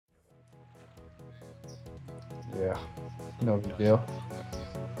Yeah, no big deal.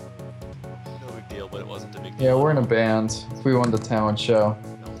 No big deal, but it wasn't a big deal. Yeah, we're in a band. We won the talent show.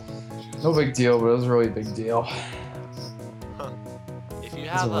 No big deal, but it was a really big deal. If you It's a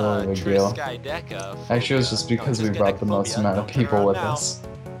have really a big deal. Triskaideka phobia, Actually, it was just because we brought the most amount of people with us.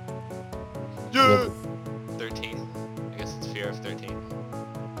 Yeah. 13. I guess it's fear of 13.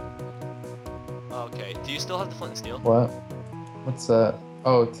 Okay. Do you still have the flint and steel? What? What's that?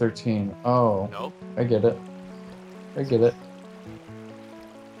 Oh, 13. Oh. Nope. I get it. I get it.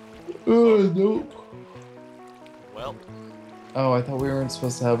 Oh. Nope. Well. Oh, I thought we weren't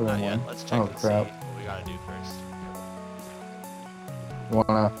supposed to have it in Not yet. one. Let's check Oh, and crap. see what we gotta do first.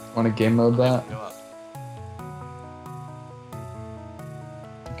 Wanna game mode that? Go up.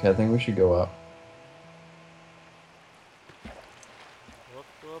 Okay, I think we should go up. Whoop,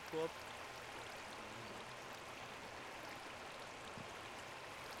 whoop, whoop.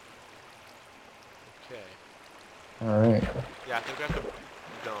 Okay. Alright. Yeah, I think we have to...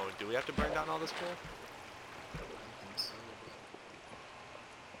 No, do we have to burn down all this coal?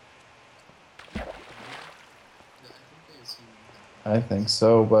 I think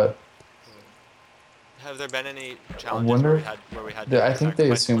so, but Have there been any I challenges wonder where we had to I think they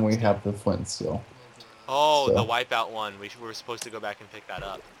sacrifice assume flint we and steel? have the flint and steel. Oh, So. the wipeout one. We were supposed to go back and pick that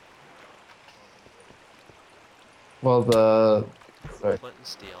up. Well, sorry, Flint and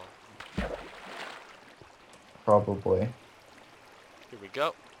steel. probably. Here we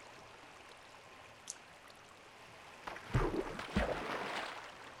go.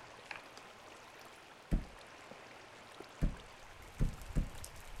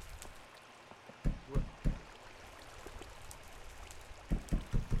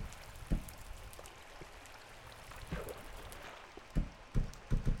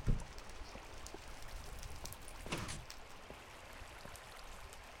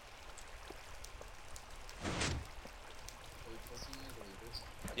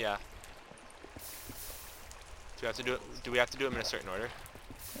 Yeah. Do we have to do it? Do we have to do them in a certain order?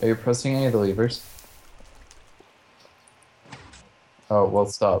 Are you pressing any of the levers? Oh, well,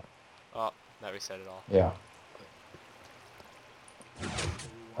 stop. Oh, that reset it all. Yeah.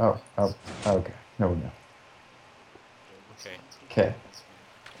 Oh, okay. No. Okay. Okay.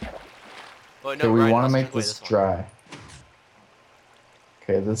 Oh Okay, no, we Ryan, want to let's make take away this this one. dry.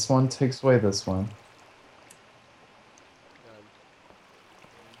 Okay, this one takes away this one.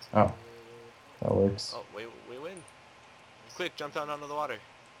 Oh, that works. Oh, we win. Quick, jump down onto the water.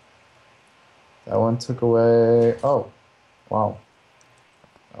 That one took away... Oh, wow.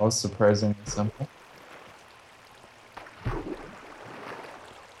 That was surprisingly simple.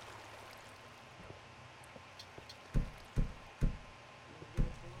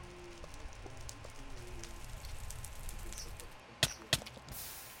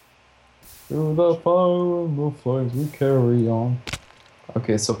 Through the fire and the flames we carry on.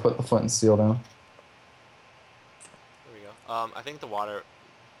 Okay, so put the flint and steel down. There we go. I think the water...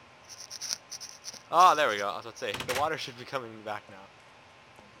 Oh, there we go. I was about to say, the water should be coming back now.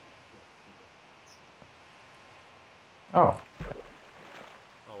 Oh.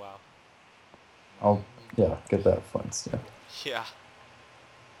 Oh, wow. Yeah, get that flint and steel. Yeah.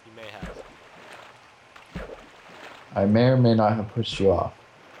 You may have. I may or may not have pushed you off.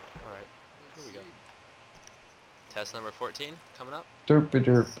 Alright. Here we go. Test number 14 coming up. Derp.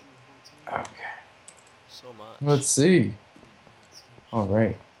 Okay. So much. Let's see. All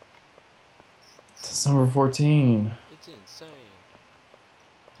right. Test number 14. It's insane.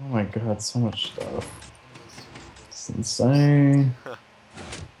 Oh my god, so much stuff. It's insane.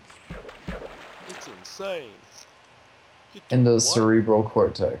 It's insane. In the what? cerebral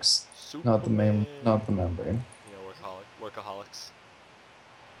cortex, not the Superman. membrane. You know, workaholics.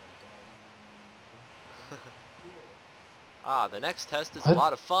 The next test is What? a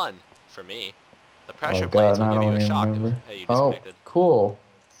lot of fun for me. The pressure Oh plates god, will I give you don't a even shock remember. if you Oh, disconnected. cool.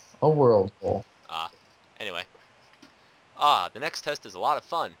 A whirlpool. Anyway. The next test is a lot of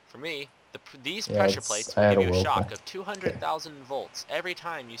fun for me. These Yeah, pressure plates I will had give a you a whirlpool. shock of 200,000 volts every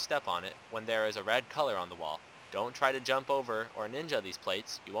time you step on it when there is a red color on the wall. Don't try to jump over or ninja these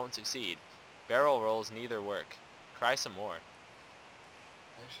plates, you won't succeed. Barrel rolls neither work. Cry some more.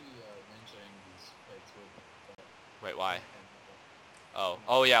 Wait, why?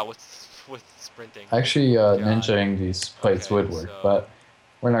 Oh yeah, with sprinting. Actually, God. ninjaing these plates Okay, would work, so... but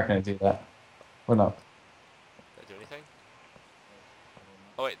we're not going to do that. We're not. Did I do anything?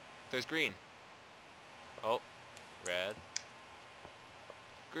 Oh wait, there's green. Oh, red.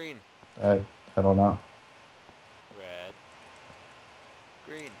 Green. I don't know. Red.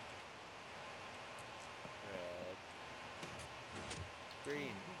 Green. Red.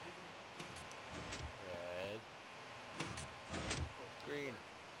 Green. Red.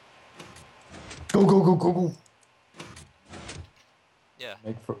 Go, go, go, go, go. Yeah.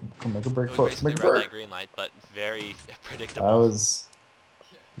 Make a break It was foot. basically Make a red break. light, green light, but very That predictable. was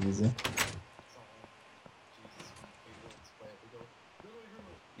easy.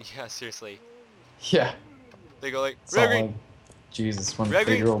 Yeah, seriously. Yeah. They go like, It's red not green, like Jesus when red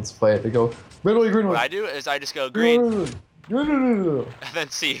green. 8-year-olds play it. They go, red light, green What light. I do is I just go green, No, no, no, no. and then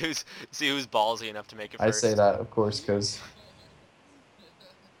see who's ballsy enough to make it I first. say that, of course, because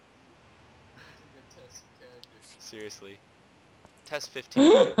Seriously. Test 15.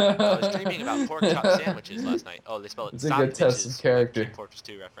 I was dreaming about pork chop sandwiches last night. Oh, they spell it it's a good test of sandwiches, like character. Team Fortress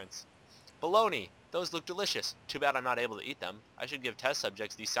 2 reference. Baloney. Those look delicious. Too bad I'm not able to eat them. I should give test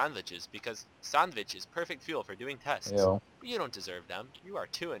subjects these sandwiches because sandwich is perfect fuel for doing tests. Yo. But you don't deserve them. You are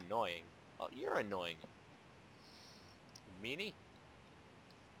too annoying. Oh, you're annoying. Meanie?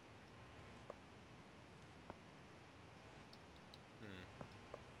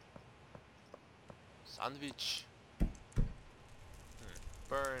 Sandwich.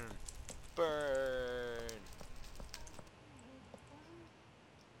 Burn. Burn.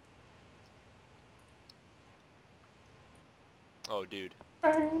 Oh, dude.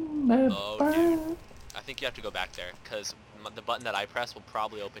 Oh, dude. I think you have to go back there, because the button that I press will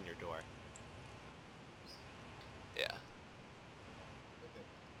probably open your door. Yeah.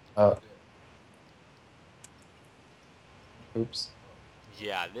 Oops.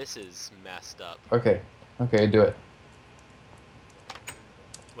 Yeah, this is messed up. Okay. Okay, do it.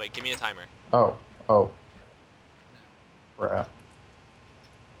 Wait, give me a timer. Oh. Oh. Crap.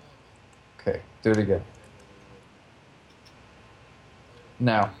 Okay, do it again.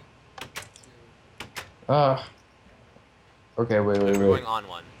 Now. Okay, wait. We're going on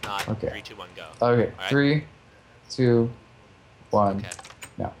one, not Okay. 3, 2, 1, go. Okay, Right? 3, 2, 1. Okay.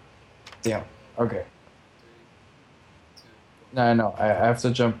 Now. Damn. Okay. No, I have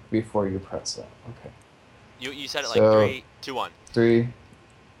to jump before you press it. Okay. You said it like So, 3, 2, 1. 3,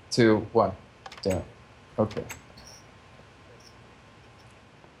 2, 1. Damn it. Okay.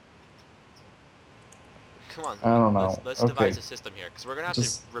 Come on. I don't know. Let's Okay. devise a system here, because we're going to have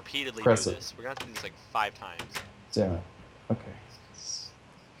Just to repeatedly do press it. this. We're going to have to do this like 5 times. Damn it. Okay.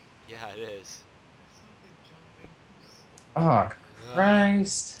 Yeah, it is. Oh,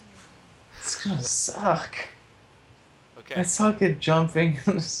 Christ. It's gonna suck. Okay. I suck at jumping.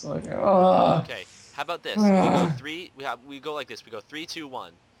 I'm just like, oh. Okay. How about this? We go 3. We go like this. We go 3, 2,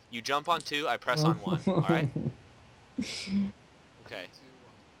 1. You jump on 2. I press on 1. All right. Okay.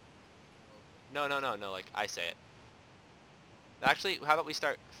 No. Like I say it. Actually, how about we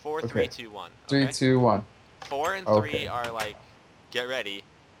start 4, 3, 2, 1. Okay? 3, 2, 1. 4 and 3 Okay. are like, get ready.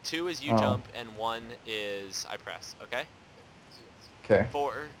 2 is you jump, and 1 is I press. Okay. Okay.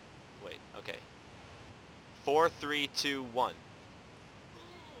 4. Wait. Okay. 4, 3, 2, 1.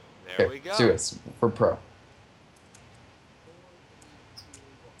 There we go. Do it for pro.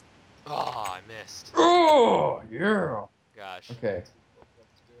 Oh, I missed. Oh, yeah. Gosh. Okay.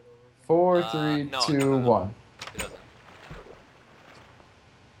 4, 3, no, 2, no. 1. It doesn't.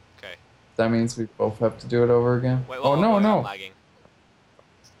 Okay. That means we both have to do it over again? Wait, Oh, no, I'm no. lagging.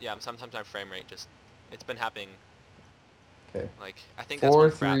 Yeah, sometimes my frame rate just... It's been happening... Okay. Like, I think 4,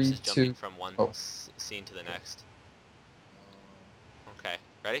 that's when Fraps 3, is jumping 2. from one Oh. scene to the next. Okay,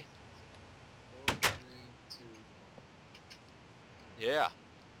 ready? Yeah.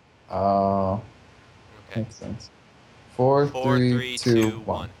 Oh. Okay. Makes sense. 4, 4, 3, 2,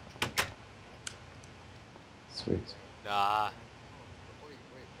 1. Sweet. Ah.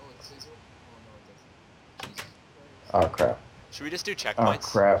 Oh, crap. Should we just do Oh, checkpoints?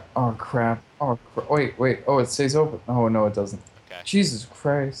 crap. Oh, crap. Oh, wait. Oh, it stays open. Oh, no, it doesn't. Okay. Jesus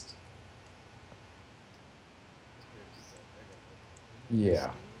Christ.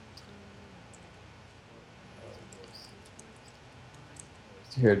 Yeah.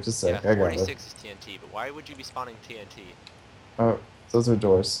 Here, just a sec. Yeah, I got it. 46 is TNT, but why would you be spawning TNT? Oh, those are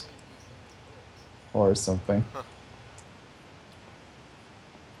doors. Or something. Huh.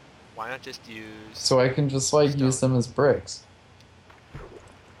 Why not just use... So I can just, like, stone? use them as bricks.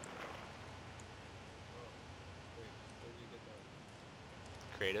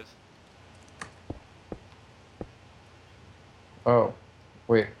 Creative? Oh.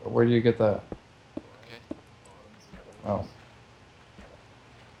 Wait, where do you get that? Okay. Oh.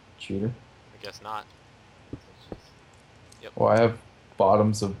 Cheater. I guess not. Yep. Well, I have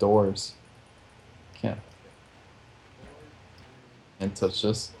bottoms of doors. Can't touch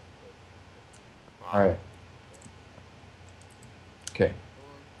this. Wow. Alright. Okay.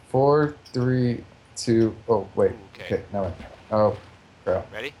 4, 3, 2. Oh, wait. Ooh, Okay, now wait. Oh,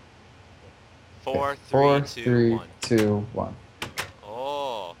 crap. Ready? 4, Okay. 3, 2, 1. 2, 1.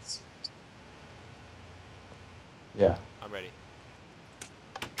 Oh. Yeah. I'm ready.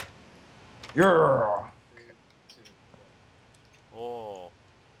 Yeah. Oh.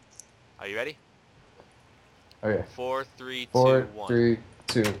 Are you ready? Okay. 4, 3, 2, Four, 1. three,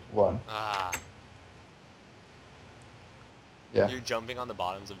 two, one. Ah. Yeah. You're jumping on the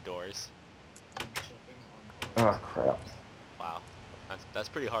bottoms of doors. Oh crap. Wow. That's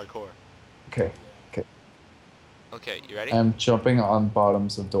pretty hardcore. Okay. Okay. Okay, you ready? I'm jumping on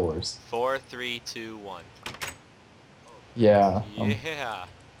bottoms of doors. 4, 3, 2, 1. Yeah. Yeah.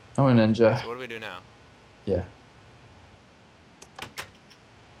 I'm a ninja. So what do we do now? Yeah.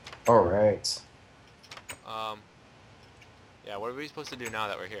 All right. Yeah, what are we supposed to do now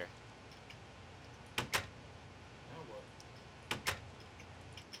that we're here?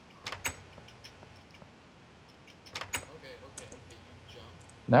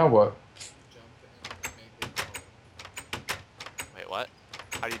 Now what? Wait, what?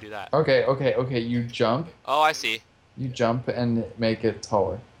 How do you do that? Okay. Okay. Okay. You jump. Oh, I see. You jump and make it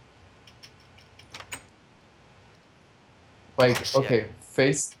taller. Oh, Like, shit. okay,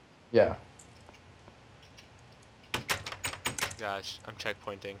 face. Yeah. Gosh, I'm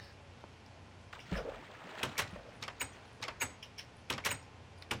checkpointing.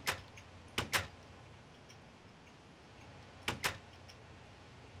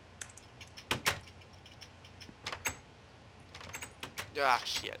 Ah,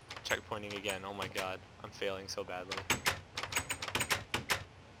 shit. Checkpointing again. Oh my god. I'm failing so badly.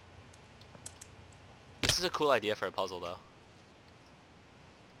 This is a cool idea for a puzzle, though.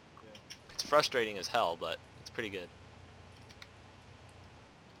 It's frustrating as hell, but it's pretty good.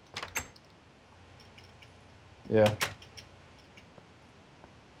 Yeah.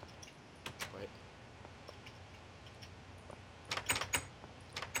 Wait.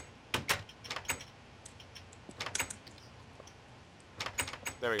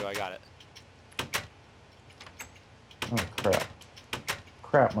 There we go, I got it. Oh crap.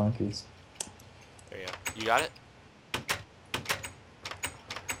 Crap monkeys. There you go. You got it?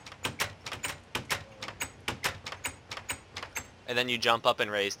 And then you jump up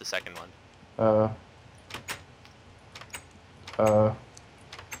and raise the second one. Uh. Uh.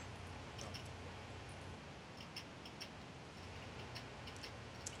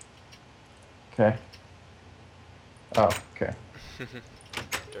 Okay. Oh, okay.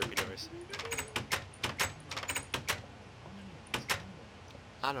 Derpy doors.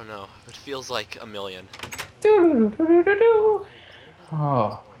 I don't know. It feels like a million.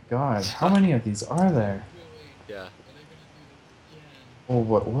 Oh my god. How many of these are there? Yeah. Oh,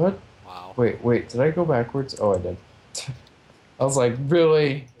 what? Wow. Wait. Did I go backwards? Oh, I did. I was like,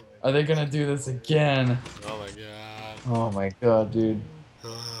 really? Are they gonna do this again? Oh my god. Oh my god, dude.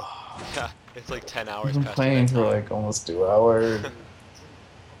 Yeah, it's like 10 We've hours been past your playing for bedtime. like almost 2 hours.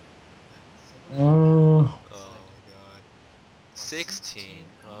 Oh, Oh my god. 16.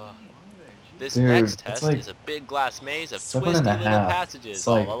 This dude, next it's test like is a big glass maze of seven and a twisty little half. passages, It's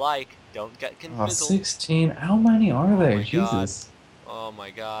all like, alike. Don't get oh, confizzled. 16. How many are Oh there? my god. Jesus. Oh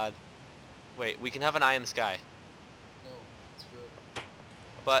my god. Wait, we can have an eye in the sky.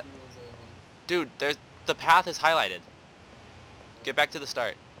 But, dude, the path is highlighted. Get back to the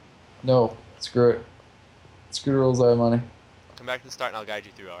start. No, screw it. Screw the rules, I have money. Come back to the start and I'll guide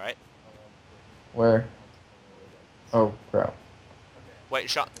you through, alright? Where? Oh, crap. Wait,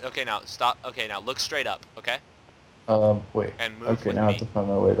 Sean. Okay, now, stop. Okay, now, look straight up, okay? Wait. And move Okay, with now I have me. to find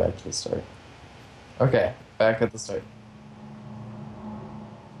my way back to the start. Okay, back at the start.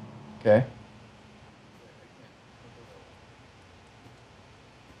 Okay.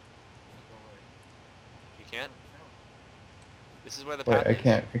 You can't? This is where the Wait, path is.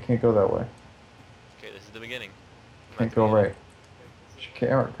 I can't go that way. Okay, this is the beginning. I'm at Can't the go beginning. right.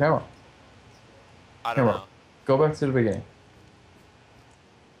 Camera. I don't Camera. know. Go back to the beginning.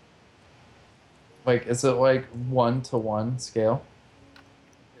 Like, is it like 1-to-1 scale?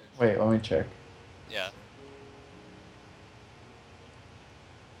 Wait, let me check. Yeah.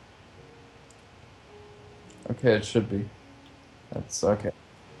 Okay, it should be. That's okay.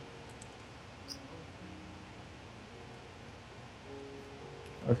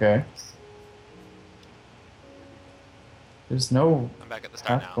 Okay. There's no I'm back at the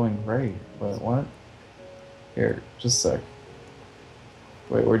start path now. going right. But what? Here, just a sec.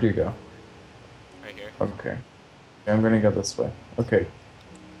 Wait, where'd you go? Right here. Okay. I'm gonna go this way. Okay.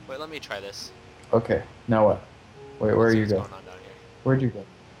 Wait, let me try this. Okay. Now what? Wait, where Let's see you what's go? going on down here. Where'd you go?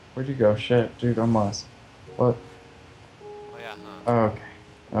 Where'd you go? Shit, dude, I'm lost. What? Oh yeah, huh. Oh, okay.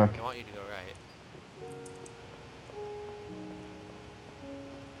 Okay. I want you to go right.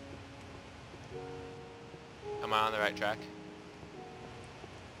 Am I on the right track?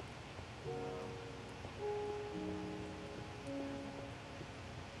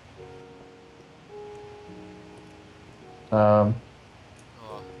 Um,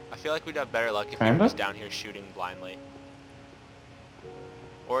 Oh, I feel like we'd have better luck if we were kinda? just down here shooting blindly.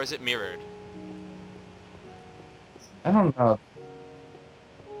 Or is it mirrored? I don't know.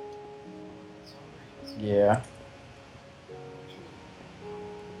 Yeah. Check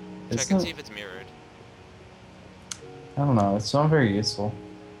It's and not, see if it's mirrored. I don't know. It's not very useful.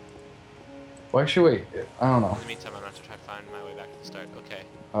 Well, actually, wait. I don't know. In the meantime, I'm gonna have to try to find my way back to the start. Okay.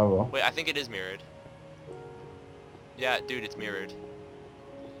 Oh, well. Wait, I think it is mirrored. Yeah, dude, it's mirrored.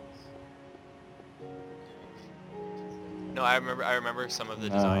 No, I remember some of the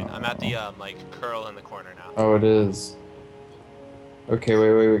design. I'm at the No. like curl in the corner now. Oh, it is. Okay,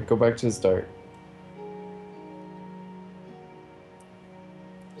 wait. Go back to the start.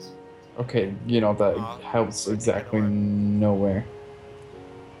 Okay, you know, that Aw, helps I think it'll exactly work. nowhere.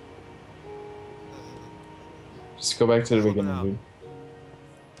 Just go back to the Flipping beginning, out. dude.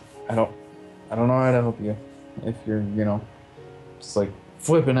 I don't, I don't know how to help you. If you're, just like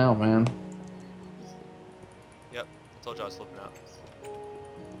flipping out, man. Yep, I told you I was flipping out.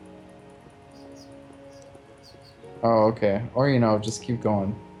 Oh, okay. Or, just keep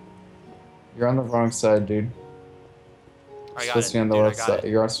going. You're on the wrong side, dude. You're I got supposed it, to be on the dude. I left got side. it.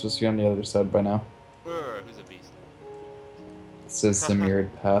 You're supposed to be on the other side by now. Who's a beast? This is the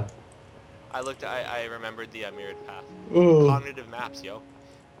mirrored path. I remembered the mirrored path. Oh, Cognitive maps, yo.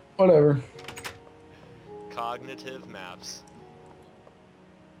 whatever. Cognitive maps.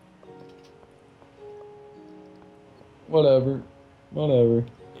 Whatever. Whatever.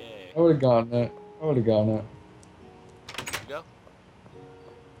 Yay. I would have gotten it. I would have gotten it. You go?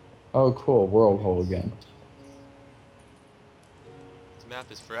 Oh, cool. World hole again. This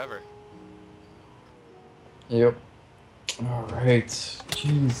map is forever. Yep. Alright.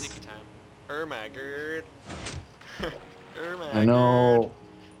 Jeez. Sneaky time. My god. I My god. know.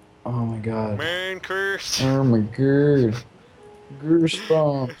 Oh my god. Man cursed. Oh my god.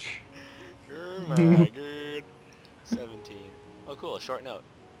 Goosebumps. My god. 17. Oh cool, a short note.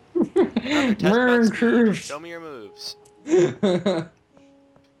 Remember, test about Man speed. cursed. Show me your moves.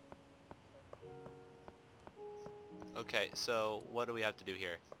 Okay, so what do we have to do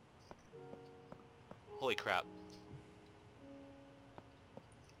here? Holy crap.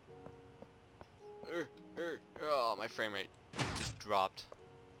 Oh, my frame rate just dropped.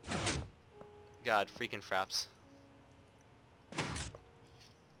 God, freaking fraps.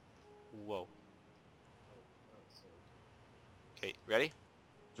 Whoa. Okay, ready?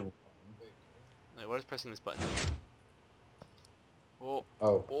 Wait, what is pressing this button? Oh,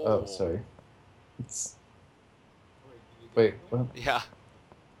 Oh, sorry. It's... Wait, what? yeah.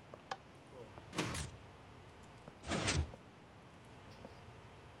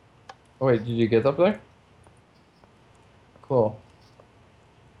 Oh, wait, did you get up there? Cool.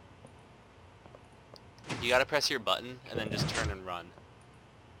 You gotta press your button and then just turn and run.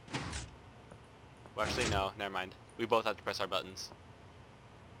 Well, actually, no, never mind. We both have to press our buttons.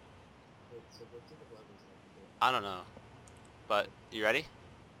 I don't know. But, you ready?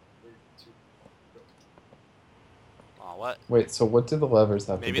 Aw, what? Wait, so what do the levers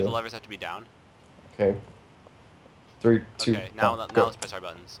have Maybe to the do? levers have to be down? Okay. 3, 2, Okay, now 1, now go. let's press our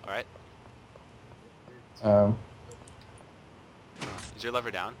buttons, alright? Um, Is your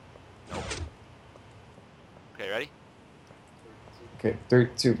lever down? Nope. Okay, ready? okay, 3,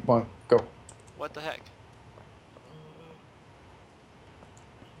 2, 1, go. What the heck?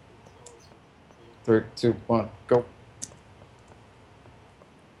 3, 2, 1, go.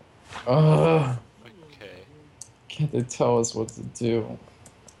 Ugh. Okay. Can't they tell us what to do?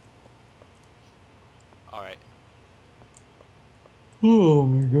 Alright. Oh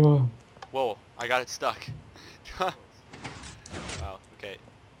my god. Whoa, I got it stuck. Wow, okay.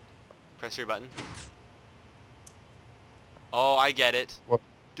 Press your button. Oh, I get it. What?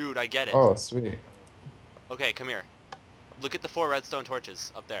 Dude, I get it. Oh, sweet. Okay, come here. Look at the 4 redstone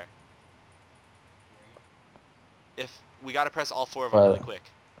torches up there. If we gotta press all 4 of them really But, quick.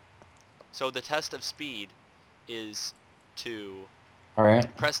 So the test of speed is to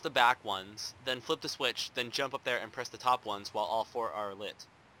alright. press the back ones, then flip the switch, then jump up there and press the top ones while all 4 are lit.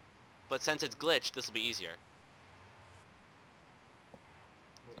 But since it's glitched, this will be easier.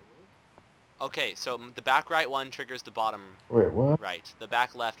 Okay, so the back right one triggers the bottom Wait, what? right. The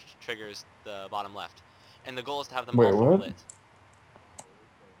back left triggers the bottom left. And the goal is to have them Wait, all 4 what? lit.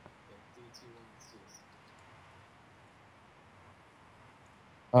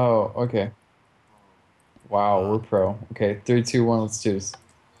 Oh, okay. Wow, we're pro. Okay, 3, 2, 1, let's do this.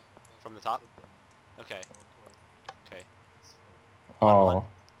 From the top? Okay. Okay. On one. Oh.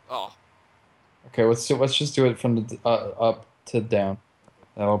 Oh. Okay, let's just do it from the up to down.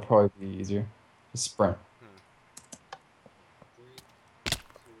 That'll probably be easier. Just sprint.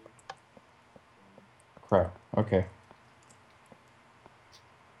 crap. Okay.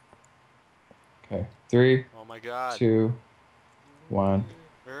 Okay. 3, Oh my god. 2, 1.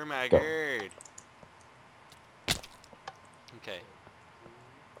 Oh my Go. god. Okay.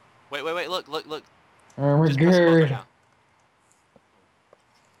 Wait, wait, wait, look, look, look. Oh my Just press them both right god. now.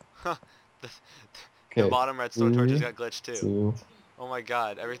 Huh. The, the Okay. bottom redstone torches 3, got glitched too. 2. Oh my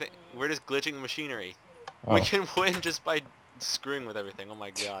god, everything. We're just glitching the machinery. We Oh. can win just by screwing with everything. Oh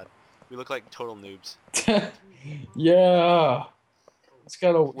my god. We look like total noobs. Yeah.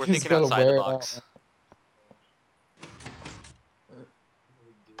 We're He's thinking gotta outside the wear it out. box.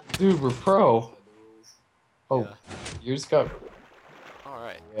 Dude, we're pro. Oh, Yeah. you just got.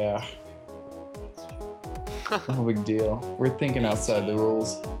 Alright. Yeah. No big deal. We're thinking outside the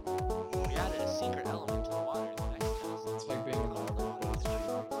rules.